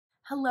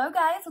Hello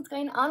guys, what's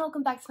going on?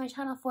 Welcome back to my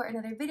channel for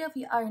another video. If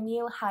you are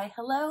new, hi,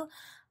 hello.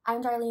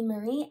 I'm Darlene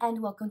Marie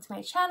and welcome to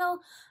my channel.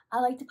 I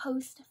like to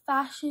post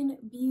fashion,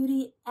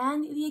 beauty,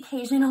 and the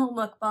occasional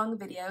mukbang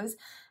videos.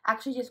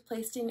 Actually just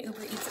placed an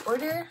Uber Eats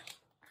order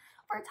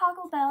or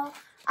Taco Bell.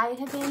 I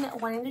have been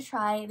wanting to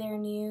try their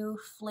new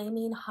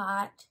Flaming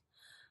Hot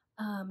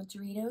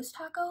Doritos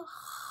taco.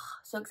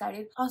 So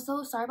excited.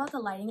 Also, sorry about the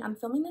lighting. I'm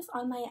filming this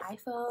on my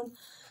iPhone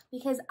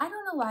because I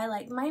don't know why,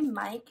 like my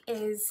mic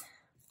is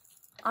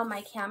on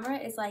my camera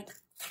is like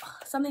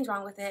something's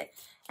wrong with it,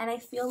 and I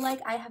feel like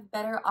I have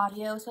better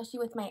audio, especially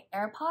with my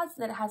AirPods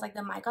that it has like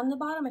the mic on the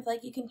bottom. I feel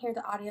like you can hear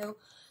the audio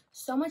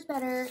so much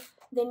better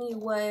than you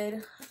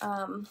would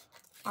on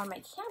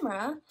my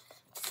camera.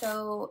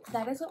 So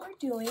that is what we're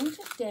doing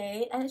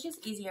today, and it's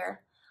just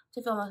easier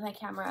to film with my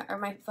camera or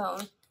my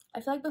phone.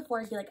 I feel like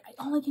before I'd be like, I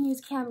only can use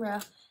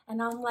camera, and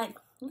now I'm like,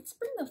 let's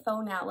bring the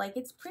phone out. Like,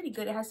 it's pretty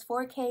good. It has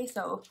 4K,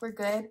 so we're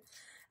good.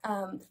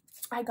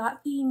 I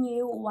got the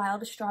new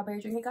wild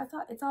strawberry drink.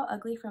 It's all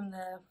ugly from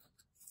the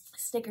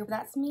sticker, but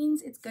that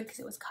means it's good because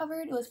it was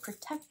covered, it was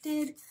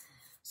protected,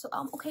 so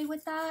I'm okay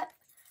with that.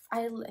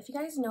 If you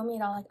guys know me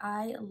at all, like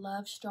I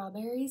love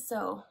strawberries,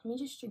 so let me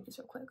just drink this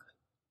real quick.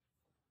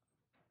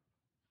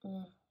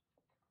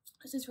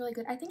 This is really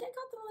good. I think I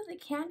got the one with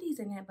the candies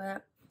in it,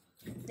 but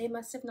they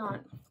must have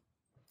not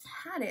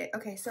had it.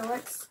 Okay, so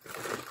let's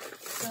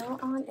go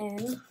on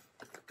in.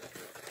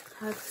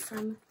 Have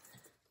some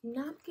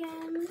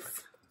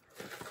napkins,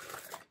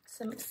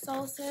 some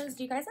salsas.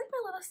 Do you guys like my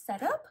little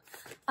setup?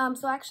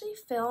 So I actually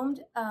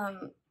filmed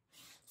a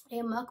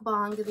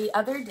mukbang the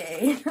other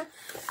day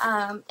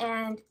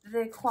and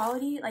the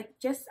quality, like,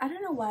 just I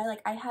don't know why,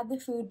 like I had the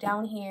food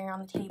down here on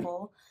the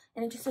table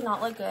and it just did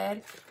not look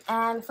good,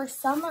 and for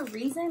some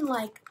reason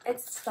like it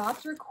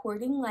stopped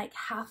recording like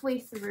halfway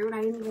through and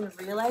I didn't even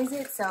realize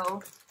it,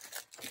 so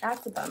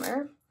that's a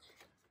bummer.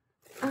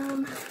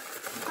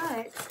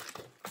 But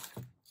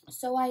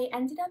so I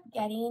ended up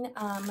getting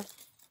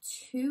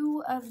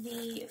 2 of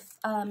the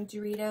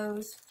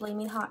Doritos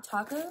Flaming Hot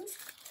Tacos.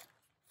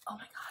 Oh my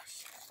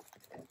gosh.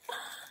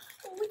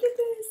 Look at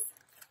this.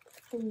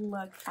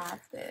 Look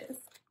at this.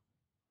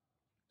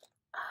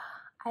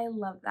 I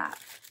love that.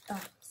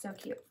 Oh, so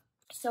cute.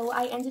 So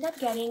I ended up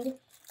getting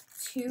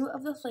 2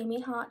 of the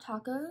Flaming Hot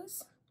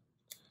Tacos.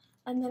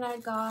 And then I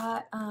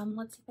got,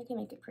 let's see if I can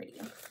make it pretty.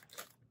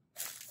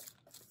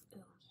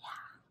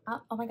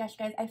 Oh my gosh,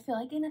 guys, I feel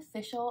like an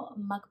official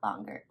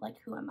mukbanger.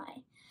 Like, who am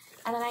I?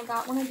 And then I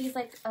got one of these,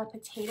 like,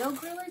 potato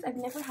grillers. I've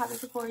never had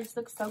this before. It just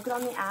looks so good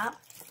on the app.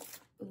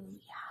 Ooh,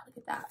 yeah, look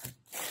at that.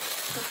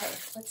 Okay,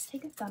 let's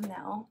take a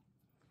thumbnail.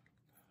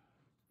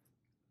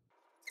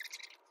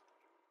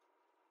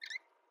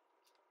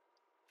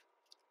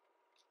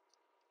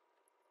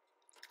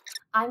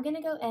 I'm going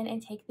to go in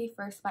and take the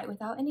first bite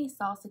without any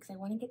sauce because I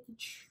want to get the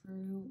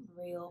true,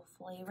 real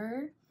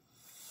flavor.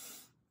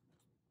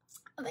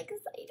 I'm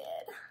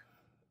excited.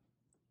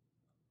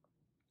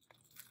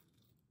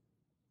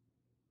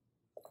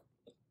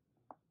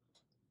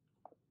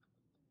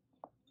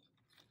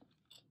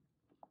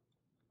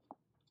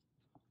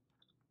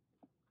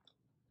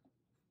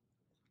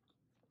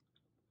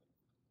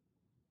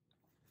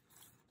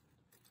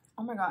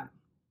 Oh my god.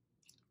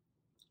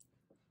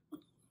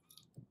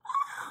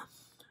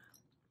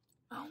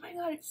 Oh my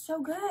god, it's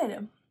so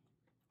good.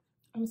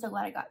 I'm so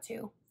glad I got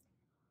 2.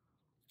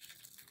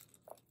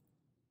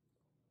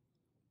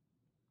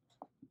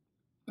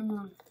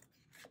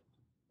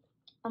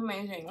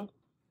 Amazing.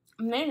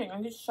 Amazing.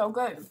 It's just so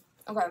good.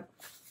 Okay.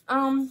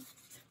 I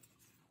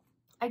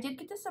did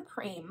get the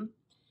Supreme,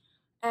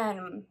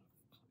 and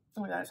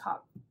oh my god, it's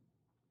hot.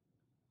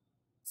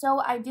 So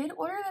I did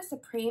order the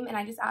Supreme and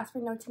I just asked for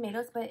no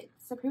tomatoes, but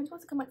Supreme's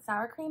supposed to come with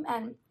sour cream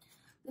and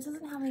this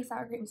doesn't have any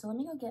sour cream, so let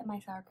me go get my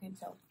sour cream.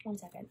 So 1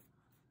 second.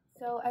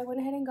 So I went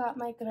ahead and got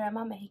my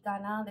crema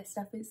mexicana. This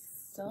stuff is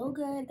so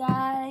good,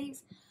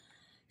 guys.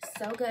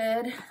 So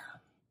good.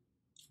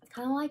 It's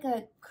kind of like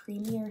a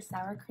creamier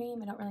sour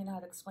cream. I don't really know how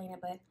to explain it,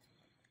 but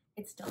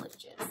it's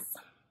delicious.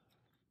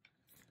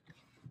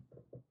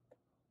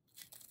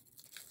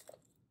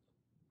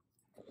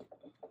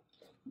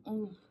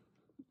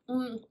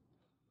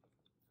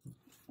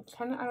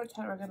 10 out of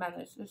 10 recommend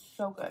this. It's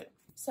so good.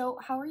 So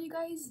how are you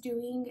guys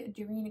doing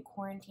during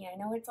quarantine? I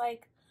know it's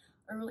like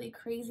a really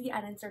crazy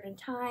and uncertain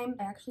time.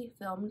 I actually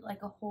filmed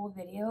like a whole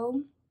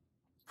video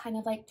kind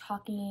of like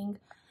talking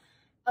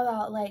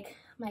about like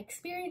my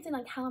experience and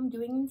like how I'm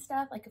doing and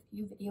stuff like a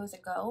few videos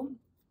ago.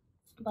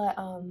 But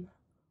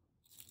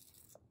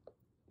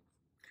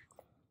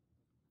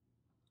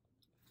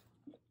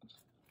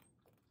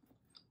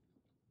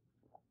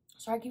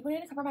sorry, I keep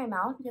wanting to cover my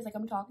mouth because like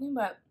I'm talking,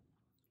 but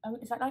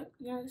is that not,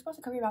 you know, you're supposed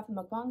to cover your mouth in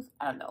mukbangs?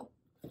 I don't know.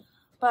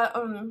 But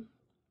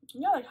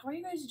yeah, like how are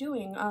you guys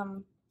doing?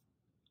 I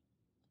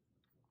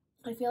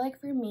feel like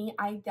for me,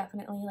 I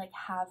definitely like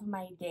have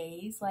my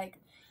days. Like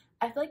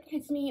I feel like it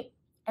hits me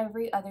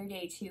every other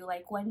day too.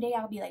 Like one day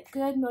I'll be like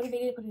good,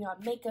 motivated, putting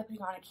on makeup,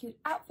 putting on a cute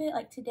outfit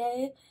like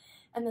today,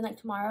 and then like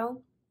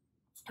tomorrow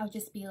I'll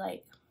just be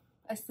like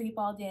asleep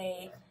all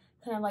day,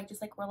 kind of like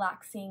just like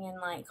relaxing and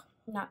like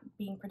not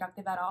being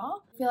productive at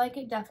all. I feel like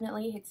it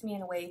definitely hits me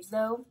in waves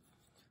though.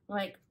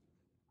 Like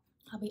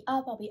I'll be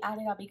up, I'll be at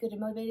it, I'll be good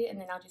and motivated, and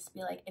then I'll just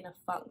be like in a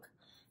funk.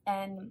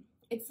 And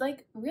it's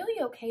like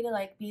really okay to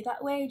like be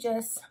that way,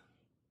 just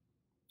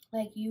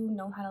like you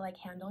know how to like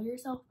handle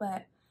yourself.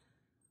 But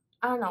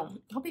I don't know,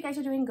 hope you guys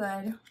are doing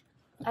good.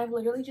 I've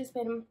literally just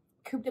been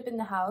cooped up in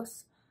the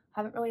house,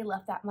 haven't really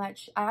left that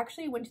much. I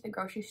actually went to the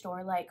grocery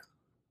store like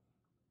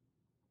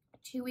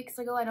 2 weeks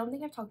ago. I don't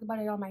think I've talked about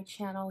it on my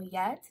channel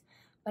yet,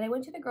 but I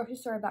went to the grocery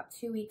store about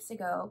 2 weeks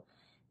ago,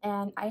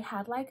 and I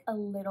had like a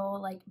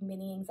little like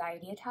mini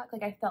anxiety attack.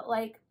 Like I felt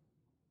like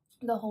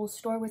the whole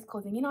store was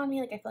closing in on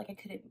me. Like I felt like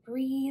I couldn't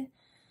breathe.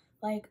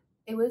 Like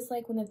it was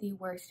like one of the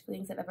worst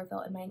feelings I've ever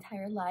felt in my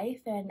entire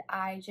life, and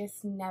I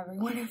just never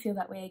want to feel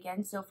that way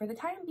again. So for the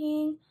time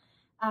being,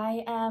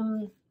 I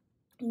am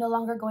no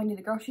longer going to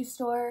the grocery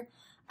store.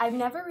 I've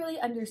never really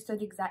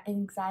understood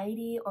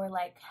anxiety or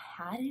like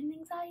had an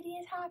anxiety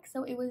attack,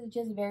 so it was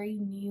just very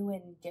new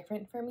and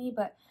different for me.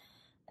 But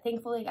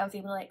thankfully I was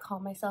able to like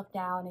calm myself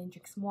down and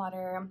drink some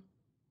water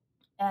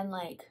and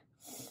like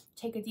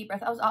take a deep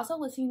breath. I was also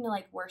listening to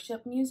like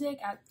worship music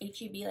at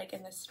HEB, like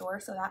in the store,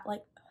 so that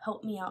like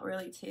helped me out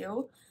really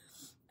too.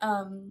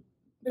 But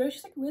it was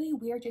just like really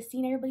weird just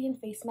seeing everybody in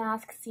face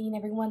masks, seeing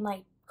everyone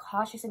like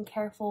cautious and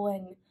careful,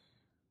 and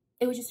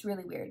it was just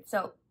really weird.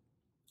 So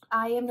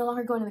I am no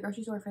longer going to the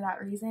grocery store for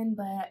that reason.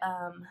 But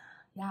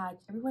yeah,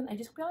 everyone, I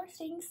just hope y'all are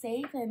staying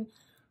safe and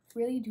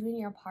really doing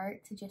your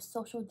part to just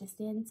social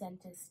distance and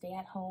to stay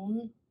at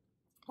home.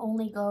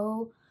 Only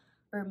go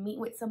or meet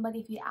with somebody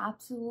if you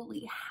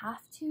absolutely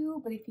have to,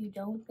 but if you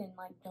don't, then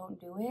like don't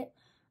do it.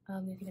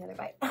 Let me take another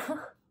bite.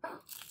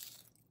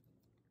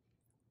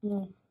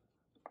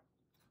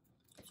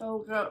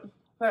 So good.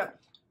 But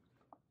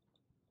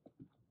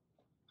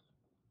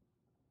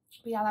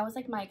yeah, that was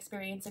like my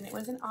experience, and it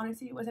wasn't,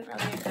 honestly, it wasn't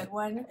really a good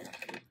one.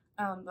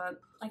 But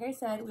like I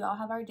said, we all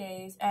have our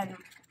days, and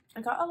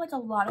I got like a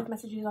lot of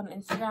messages on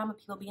Instagram of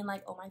people being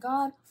like, oh my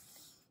god,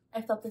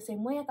 I felt the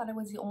same way. I thought I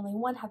was the only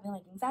one having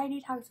like anxiety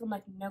attacks. So I'm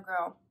like, no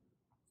girl,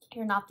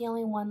 you're not the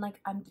only one. Like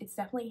it's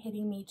definitely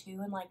hitting me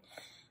too. And like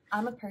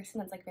I'm a person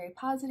that's like very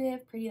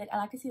positive, pretty, like I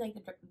like to see like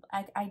the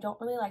I don't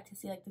really like to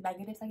see like the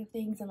negative side of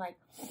things, and like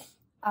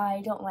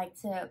I don't like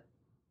to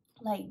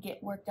like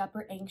get worked up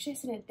or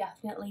anxious, and it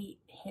definitely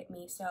hit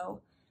me.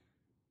 So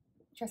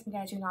trust me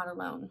guys, you're not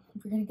alone.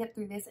 We're gonna get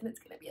through this and it's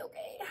gonna be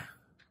okay.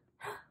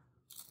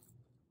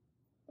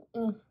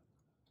 I'm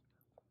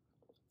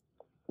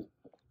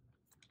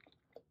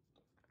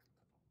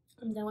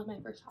done with my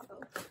first taco.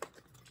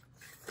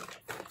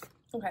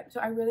 Okay, so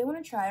I really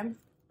want to try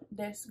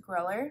this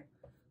griller.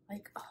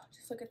 Like, oh,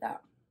 just look at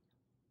that.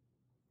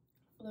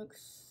 It looks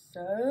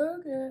so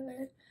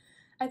good.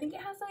 I think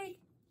it has like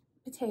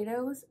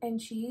potatoes and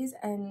cheese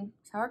and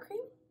sour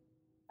cream,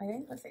 I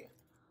think. Let's see.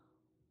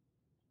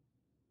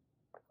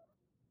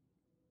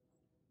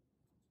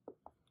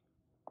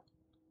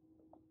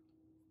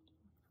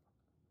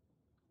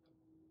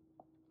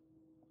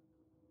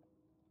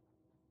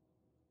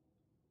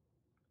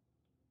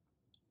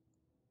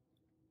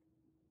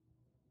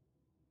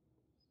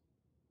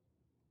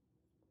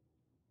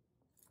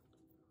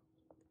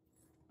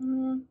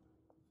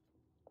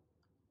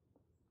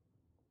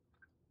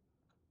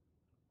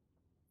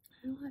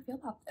 I don't know how I feel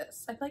about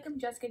this. I feel like I'm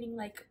just getting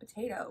like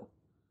potato.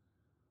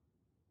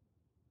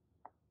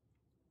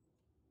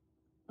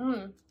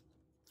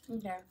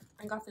 Okay,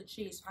 I got the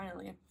cheese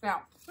finally. Yeah,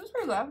 it was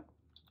pretty good.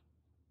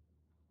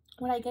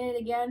 Would I get it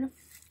again?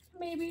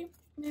 Maybe,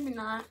 maybe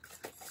not.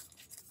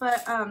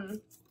 But oh,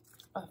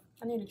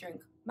 I need a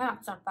drink. My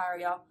mouth's on fire,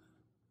 y'all.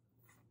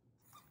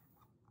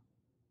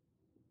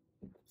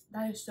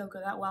 That is so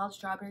good. That wild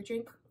strawberry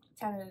drink,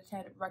 10 out of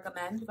 10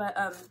 recommend. But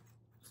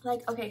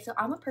like, okay, so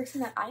I'm a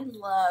person that I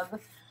love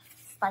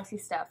spicy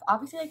stuff.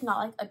 Obviously, like not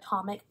like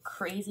atomic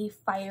crazy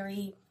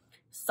fiery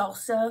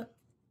salsa,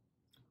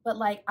 but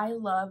like I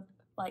love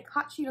like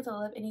hot Cheetos. I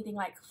love anything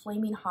like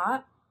flaming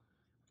hot.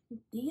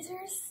 These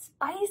are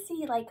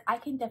spicy. Like I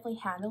can definitely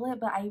handle it,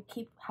 but I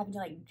keep having to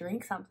like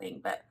drink something.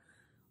 But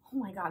oh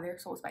my god, they're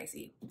so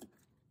spicy.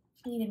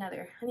 I need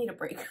a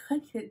break. I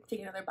need to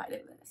take another bite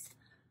of this.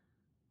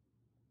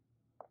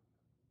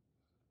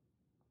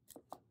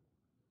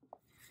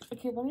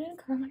 Okay, let me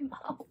cover my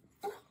mouth.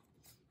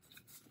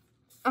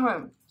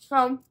 Okay,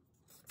 so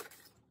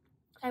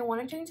I want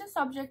to change the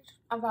subject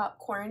about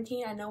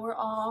quarantine. I know we're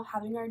all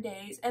having our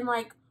days, and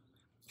like,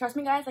 trust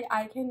me guys, like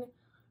I can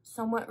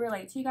somewhat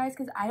relate to you guys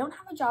because I don't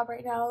have a job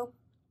right now.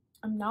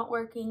 I'm not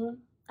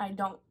working. I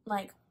don't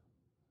like,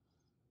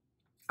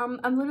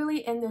 I'm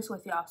literally in this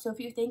with y'all. So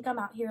if you think I'm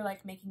out here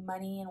like making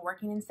money and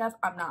working and stuff,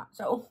 I'm not.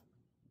 So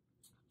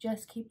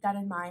just keep that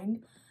in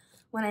mind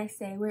when I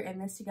say we're in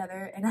this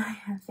together, and I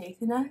have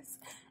faith in us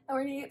and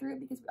we're gonna get through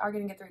it, because we are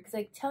gonna get through it. Because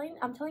like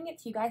I'm telling it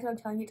to you guys, and I'm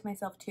telling it to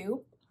myself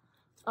too.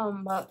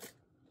 But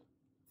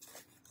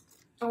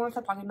I want to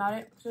stop talking about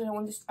it because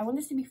I want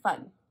this to be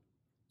fun.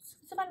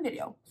 It's a fun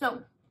video.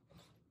 So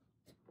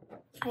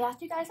I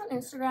asked you guys on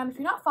Instagram. If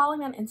you're not following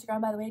me on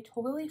Instagram, by the way,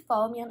 totally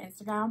follow me on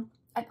Instagram.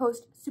 I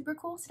post super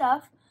cool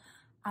stuff.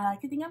 I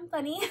like to think I'm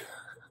funny.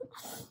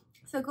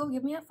 So go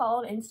give me a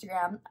follow on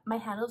Instagram. My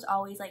handle's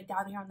always like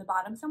down here on the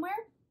bottom somewhere.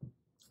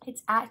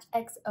 It's at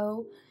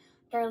XO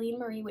Darlene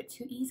Marie with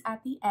 2 E's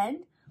at the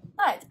end.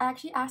 But I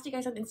actually asked you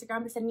guys on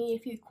Instagram to send me a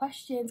few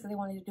questions because I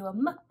wanted to do a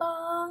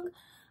mukbang.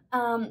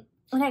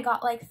 And I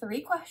got like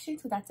 3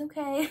 questions, so that's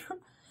okay.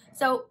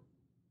 So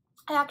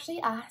I actually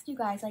asked you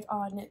guys like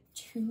on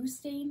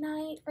Tuesday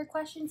night for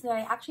questions, and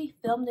I actually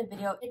filmed a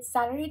video. It's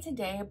Saturday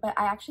today, but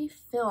I actually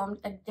filmed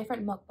a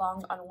different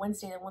mukbang on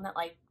Wednesday, the one that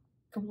like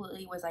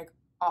completely was like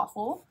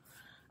awful.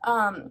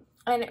 And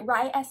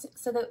right as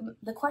so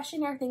the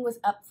questionnaire thing was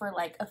up for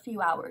like a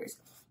few hours,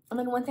 and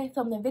then once I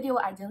filmed the video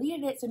I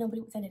deleted it so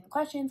nobody would send any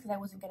questions because I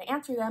wasn't going to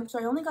answer them. So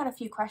I only got a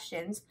few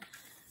questions.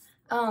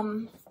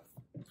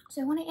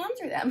 So I want to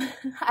answer them.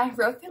 I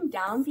wrote them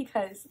down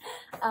because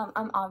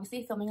I'm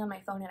obviously filming on my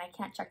phone and I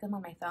can't check them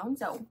on my phone.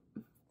 So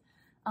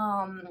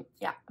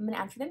yeah, I'm gonna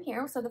answer them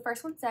here. So the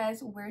first one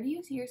says, where do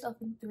you see yourself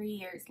in 3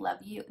 years?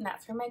 Love you. And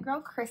that's from my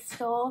girl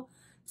Crystal.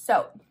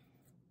 So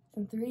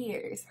in 3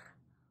 years,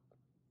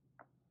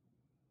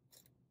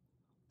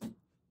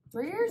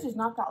 3 years is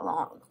not that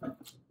long.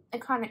 It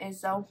kind of is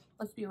though,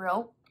 let's be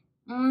real.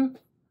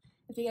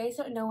 If you guys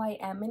don't know, I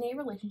am in a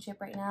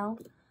relationship right now.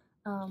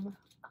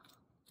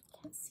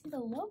 Can't see the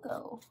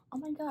logo. Oh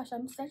my gosh,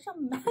 I'm such a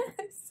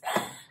mess.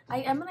 I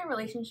am in a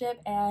relationship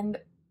and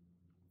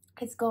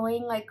it's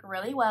going like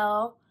really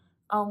well.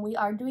 We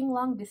are doing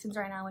long distance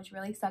right now, which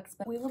really sucks,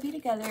 but we will be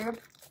together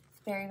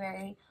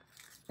very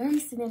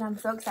soon and I'm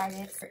so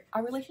excited.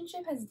 Our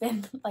relationship has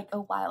been like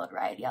a wild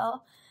ride,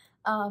 y'all.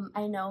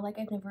 I know like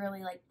I've never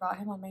really like brought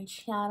him on my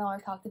channel or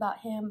talked about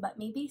him, but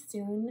maybe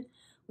soon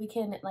we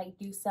can like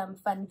do some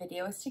fun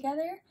videos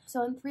together.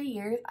 So in 3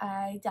 years,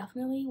 I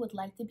definitely would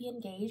like to be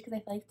engaged because I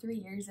feel like 3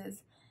 years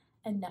is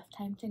enough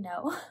time to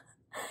know.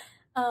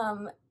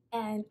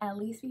 And at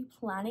least be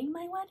planning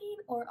my wedding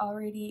or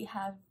already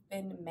have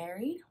been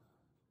married.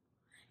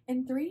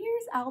 In 3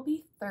 years, I'll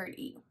be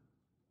 30.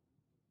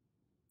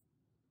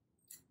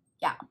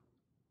 Yeah.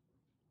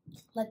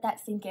 Let that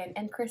sink in.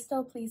 And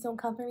Crystal, please don't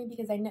come for me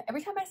because I know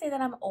every time I say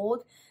that I'm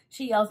old,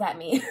 she yells at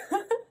me.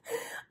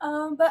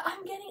 But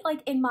I'm getting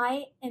like in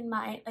my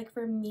like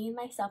for me and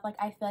myself, like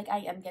I feel like I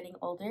am getting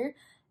older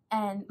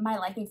and my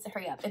life needs to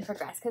hurry up and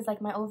progress because like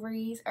my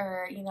ovaries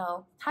are, you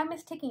know, time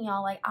is ticking,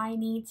 y'all. Like I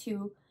need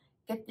to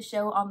get the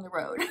show on the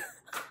road.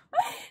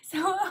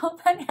 So I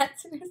hope that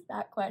answers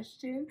that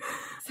question.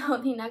 So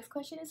the next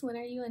question is, when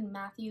are you and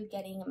Matthew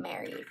getting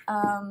married?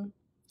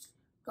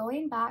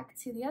 Going back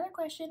to the other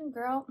question,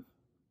 girl,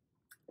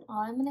 all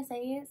I'm gonna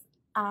say is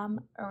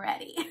I'm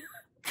ready.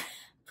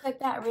 Put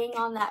that ring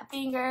on that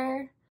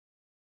finger.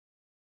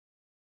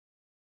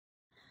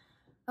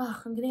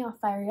 Oh, I'm getting all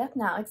fired up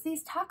now. It's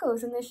these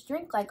tacos and this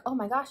drink. Like, oh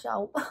my gosh,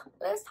 y'all.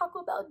 What is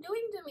Taco Bell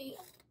doing to me?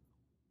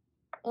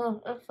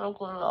 It's so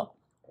good.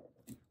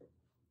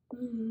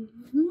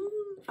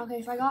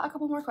 Okay, so I got a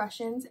couple more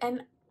questions.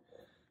 And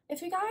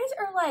if you guys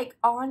are like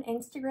on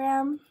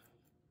Instagram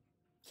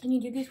and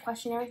you do these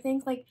questionnaire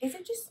things, like, is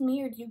it just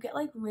me or do you get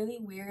like really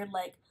weird,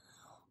 like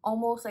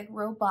almost like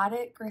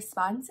robotic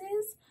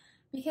responses?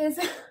 Because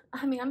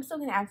I mean, I'm still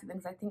gonna answer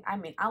them because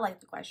I like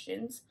the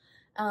questions.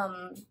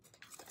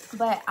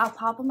 But I'll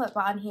pop them up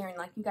on here and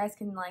like you guys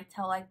can like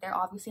tell like they're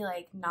obviously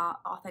like not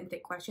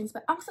authentic questions,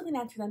 but I'm still gonna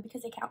answer them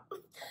because they count.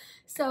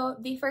 So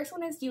the first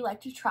one is, do you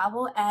like to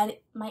travel? And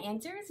my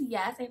answer is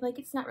yes. I feel like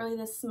it's not really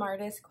the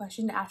smartest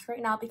question to ask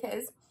right now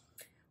because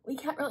we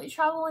can't really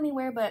travel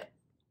anywhere, but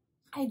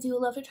I do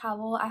love to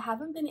travel. I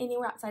haven't been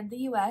anywhere outside the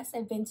US.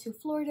 I've been to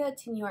Florida,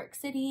 to New York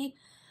City.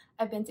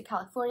 I've been to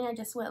California. I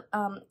just went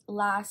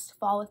last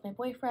fall with my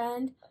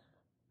boyfriend.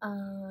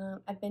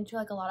 I've been to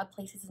like a lot of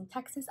places in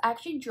Texas. I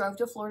actually drove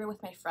to Florida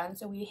with my friends,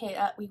 so we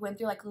went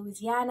through like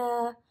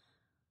Louisiana,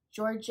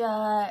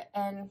 Georgia,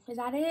 and is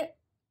that it?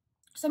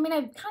 So I mean,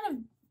 I've kind of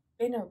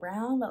been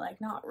around, but like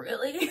not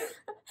really.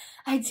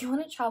 I do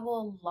want to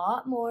travel a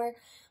lot more.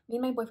 Me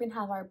and my boyfriend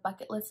have our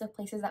bucket list of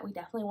places that we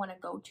definitely want to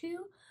go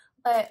to,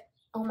 but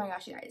oh my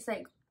gosh, you guys,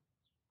 like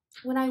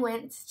when I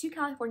went to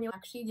California, I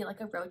actually did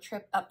like a road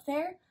trip up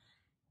there,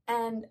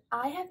 and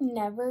I have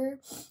never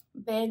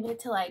been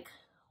to like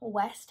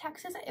West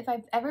Texas. If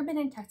I've ever been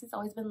in Texas, it's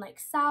always been like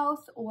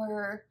south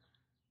or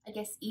I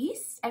guess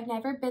east. I've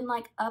never been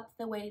like up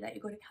the way that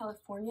you go to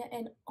California,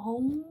 and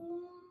oh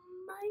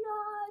my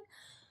god,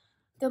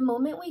 the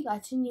moment we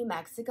got to New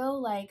Mexico,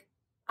 like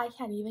I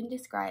can't even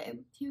describe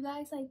to you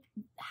guys like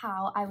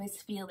how I was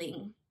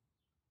feeling.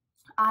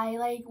 I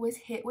like was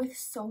hit with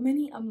so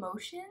many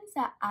emotions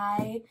that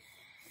I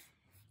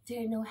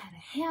didn't know how to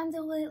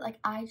handle it. Like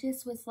I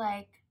just was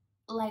like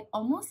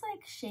almost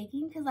like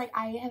shaking because like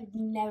I have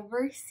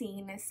never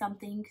seen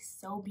something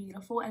so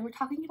beautiful. And we're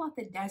talking about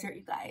the desert,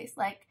 you guys.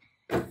 Like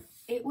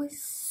it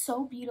was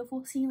so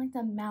beautiful seeing like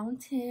the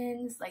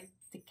mountains, like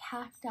the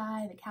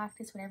cacti, the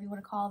cactus, whatever you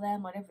want to call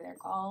them, whatever they're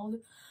called.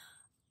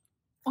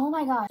 Oh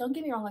my gosh, don't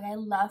get me wrong, like I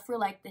love for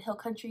like the hill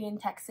country in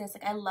Texas,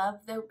 like I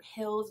love the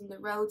hills and the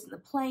roads and the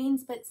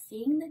plains, but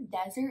seeing the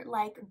desert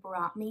like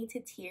brought me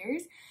to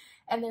tears.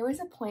 And there was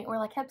a point where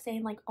I kept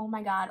saying like, oh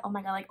my god,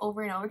 like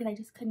over and over, because I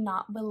just could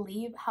not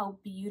believe how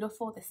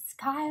beautiful the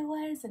sky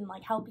was and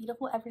like how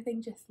beautiful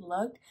everything just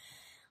looked.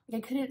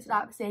 Like I couldn't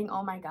stop saying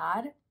oh my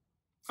god.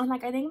 And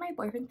like I think my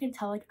boyfriend can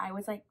tell like I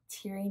was like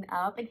tearing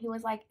up, and he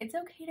was like, it's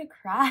okay to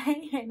cry,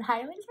 and I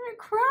like started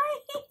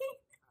crying.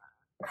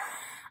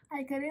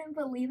 I couldn't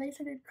believe I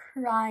started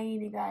crying,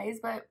 you guys,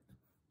 but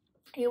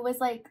it was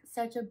like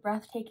such a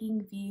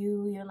breathtaking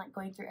view, you know, like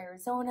going through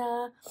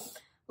Arizona.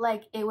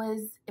 Like it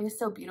was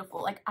so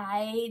beautiful. Like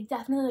I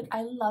definitely, like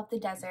I love the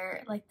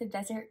desert. Like the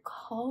desert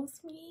calls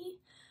me.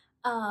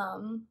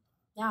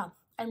 Yeah,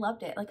 I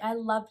loved it. Like I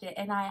loved it,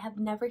 and I have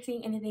never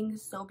seen anything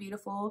so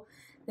beautiful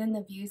than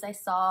the views I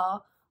saw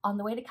on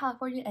the way to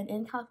California and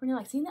in California.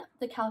 Like seeing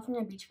the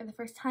California beach for the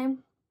first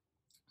time.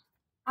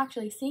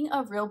 Actually, seeing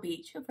a real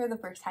beach for the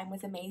first time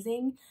was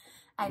amazing.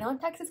 I know in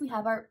Texas we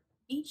have our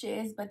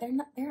beaches, but they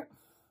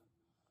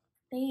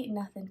ain't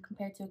nothing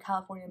compared to a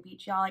California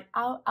beach, y'all. Like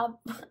I'm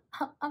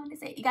gonna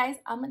say it, you guys,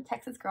 I'm a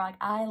Texas girl.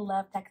 Like I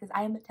love Texas.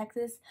 I am a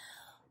Texas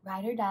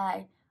ride or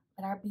die,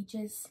 but our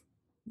beaches,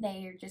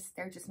 they're just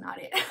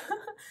not it.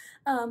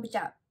 But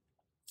yeah,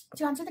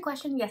 to answer the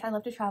question, yes, I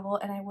love to travel,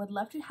 and I would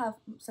love to have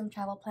some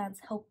travel plans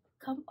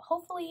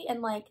hopefully in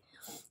like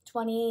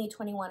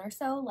 2021 or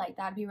so. Like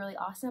that'd be really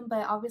awesome,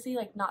 but obviously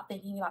like not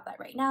thinking about that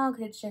right now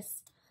because it's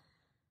just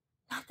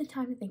not the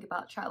time to think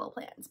about travel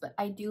plans. But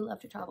I do love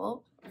to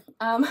travel.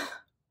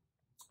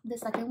 The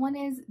second one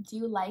is, do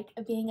you like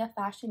being a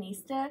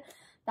fashionista?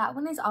 That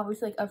one is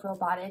obviously like a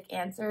robotic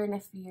answer, and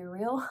if you're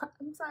real,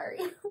 I'm sorry.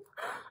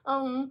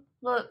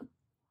 But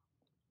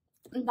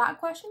that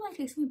question like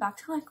takes me back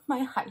to like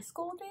my high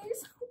school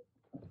days.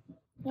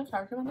 I'm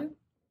sorry,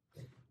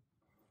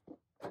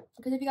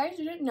 because if you guys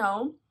didn't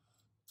know,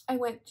 I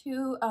went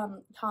to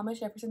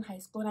Thomas Jefferson High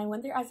School, and I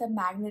went there as a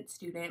magnet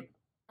student,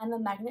 and the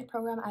magnet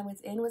program I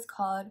was in was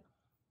called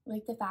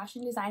like the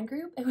fashion design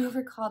group, and we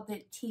were called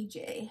the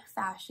TJ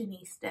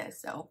Fashionista.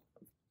 So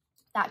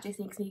that just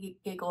makes me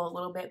giggle a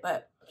little bit,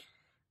 but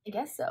I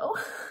guess so.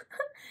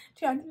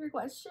 To answer your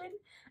question,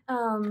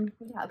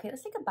 yeah, okay,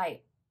 let's take a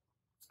bite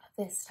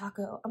of this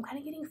taco. I'm kind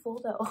of getting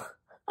full though.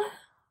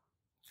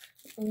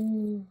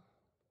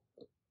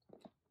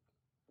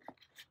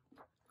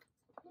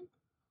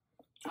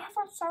 I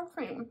have sour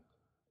cream.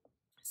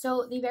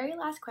 So the very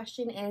last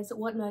question is,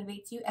 what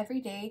motivates you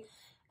every day?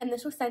 And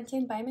this was sent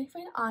in by my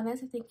friend Anna,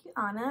 so thank you,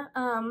 Anna.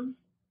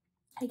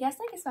 I guess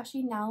like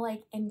especially now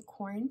like in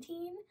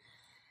quarantine,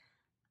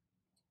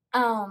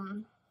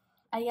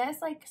 I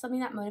guess like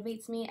something that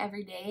motivates me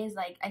every day is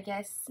like, I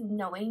guess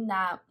knowing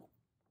that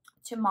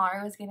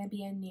tomorrow is gonna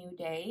be a new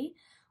day,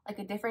 like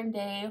a different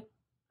day,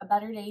 a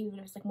better day, even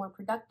if it's like more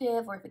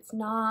productive or if it's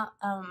not.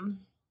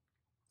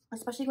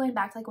 Especially going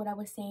back to like what I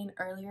was saying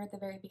earlier at the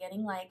very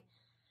beginning, like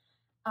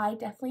I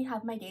definitely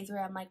have my days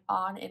where I'm like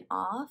on and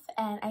off,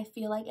 and I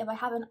feel like if I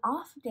have an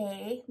off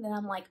day, then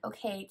I'm like,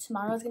 okay,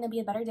 tomorrow's gonna be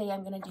a better day.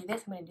 I'm gonna do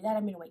this, I'm gonna do that,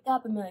 I'm gonna wake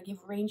up, I'm gonna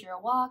give Ranger a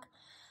walk,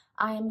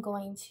 I am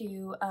going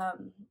to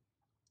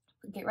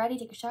get ready,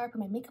 take a shower, put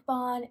my makeup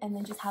on, and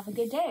then just have a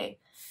good day.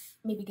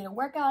 Maybe get a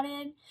workout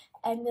in,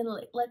 and then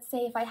like, let's say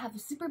if I have a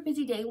super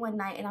busy day one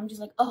night and I'm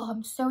just like, oh,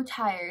 I'm so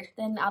tired,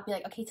 then I'll be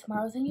like, okay,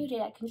 tomorrow's a new day,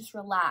 I can just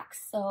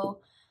relax. So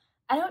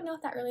I don't know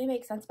if that really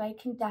makes sense, but I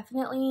can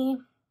definitely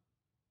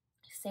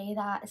say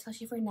that,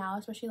 especially for now,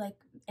 especially like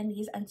in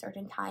these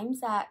uncertain times,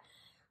 that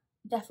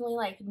definitely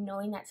like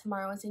knowing that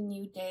tomorrow is a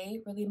new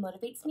day really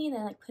motivates me, and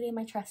then like putting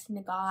my trust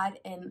into God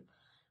and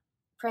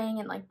praying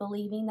and like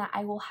believing that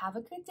I will have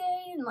a good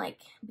day and like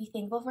be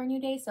thankful for a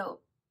new day. So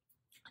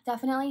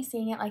definitely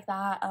seeing it like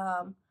that.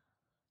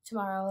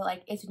 Tomorrow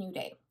like it's a new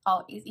day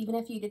always, even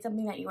if you did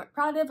something that you weren't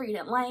proud of or you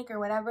didn't like or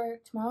whatever,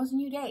 tomorrow's a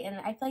new day. And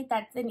I feel like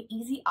that's an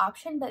easy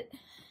option, but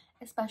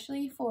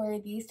especially for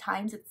these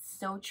times, it's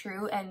so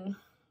true and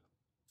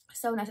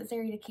so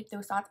necessary to keep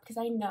those thoughts, because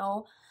I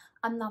know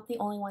I'm not the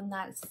only one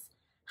that's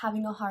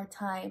having a hard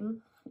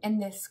time in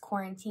this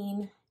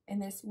quarantine, in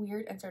this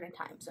weird uncertain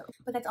time. So,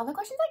 but that's all the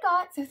questions I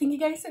got, so thank you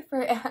guys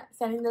for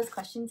sending those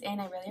questions in.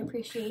 I really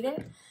appreciate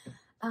it.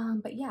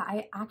 But yeah,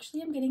 I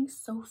actually am getting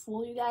so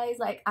full, you guys.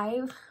 Like I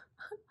don't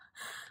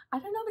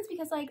know if it's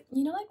because like,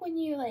 you know, like when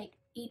you like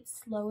eat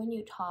slow and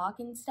you talk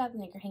and stuff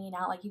and like you're hanging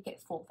out, like you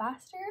get full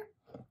faster.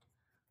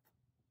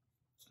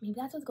 Maybe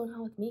that's what's going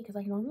on with me, because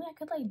like normally I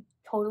could like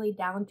totally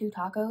down 2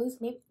 tacos.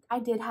 Maybe I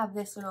did have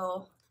this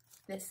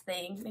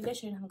thing. Maybe I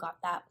shouldn't have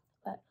got that,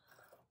 but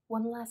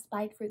one last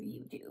bite for the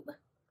YouTube.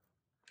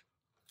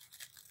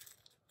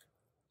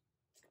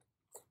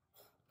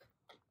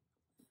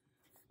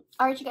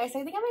 Alright, you guys, so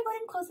I think I'm gonna go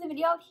ahead and close the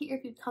video out here.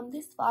 If you've come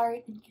this far,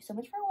 thank you so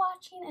much for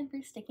watching and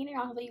for sticking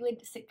around. Hopefully you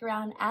would stick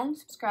around and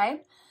subscribe.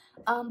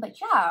 But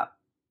yeah,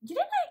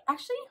 didn't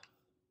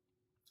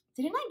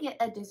I get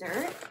a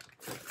dessert?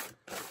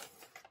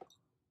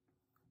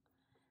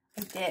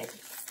 I did.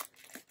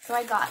 So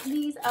I got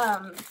these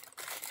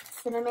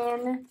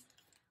cinnamon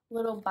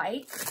little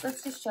bites.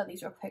 Let's just show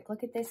these real quick.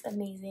 Look at this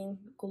amazing,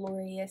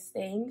 glorious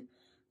thing.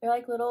 They're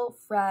like little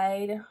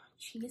fried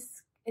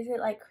cheese. Is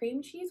it like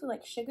cream cheese with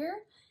like sugar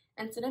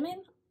and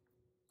cinnamon?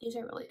 These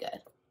are really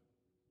good.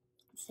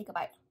 Let's take a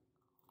bite.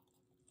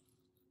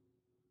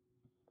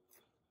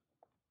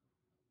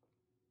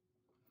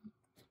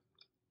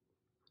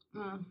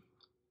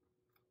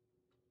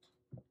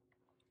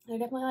 They're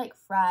definitely like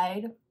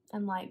fried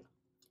and like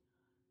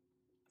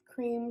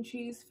cream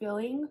cheese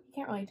filling. You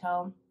can't really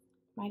tell.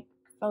 My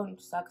phone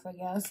sucks, I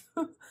guess.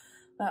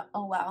 But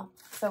oh wow,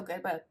 so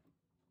good. But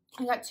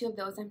I got 2 of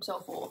those. I'm so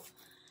full.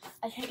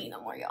 I can't eat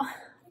no more, y'all.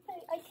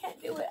 I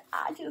can't do it.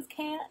 I just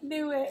can't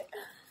do it.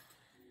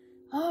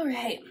 All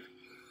right.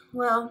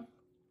 Well,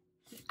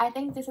 I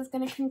think this is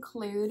going to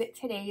conclude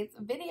today's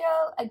video.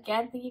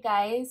 Again, thank you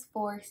guys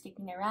for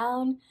sticking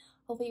around.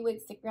 Hopefully you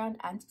would stick around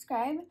and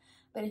subscribe.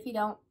 But if you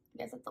don't, I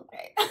guess it's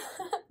okay.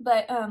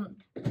 But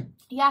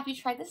yeah, if you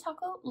tried this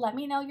taco, let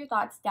me know your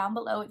thoughts down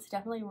below. It's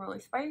definitely really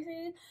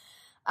spicy.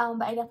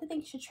 But I definitely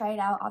think you should try it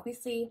out.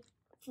 Obviously,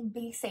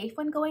 be safe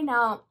when going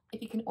out.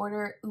 If you can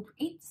order Uber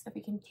Eats, if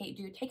you can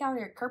do takeout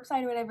or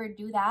curbside or whatever,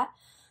 do that.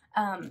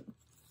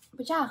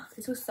 But yeah,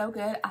 this was so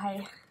good.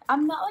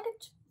 I'm not like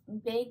a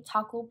big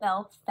Taco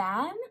Bell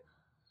fan,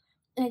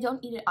 and I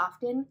don't eat it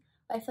often,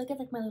 but I feel like it's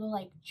like my little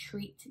like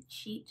treat to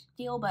cheat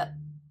deal. But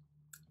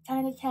 10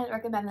 out of 10,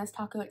 recommend this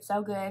taco. It's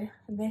so good.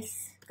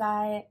 This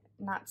guy,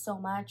 not so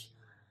much.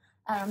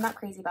 I'm not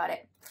crazy about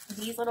it.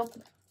 These little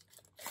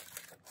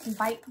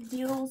bite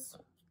deals,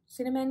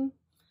 cinnamon,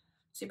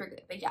 super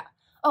good. But yeah.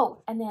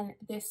 Oh, and then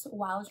this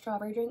wild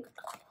strawberry drink,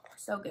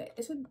 so good.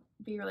 This would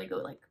be really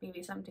good, like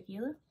maybe some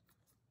tequila.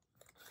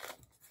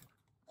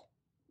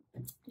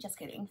 Just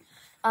kidding.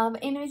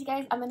 Anyways, you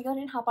guys, I'm gonna go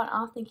ahead and hop on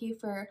off. Thank you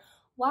for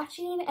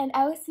watching, and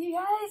I will see you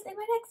guys in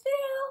my next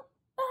video.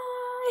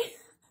 Bye.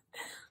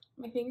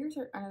 My fingers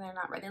are, oh, they're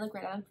not red. They look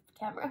red on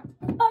camera.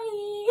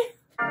 Bye.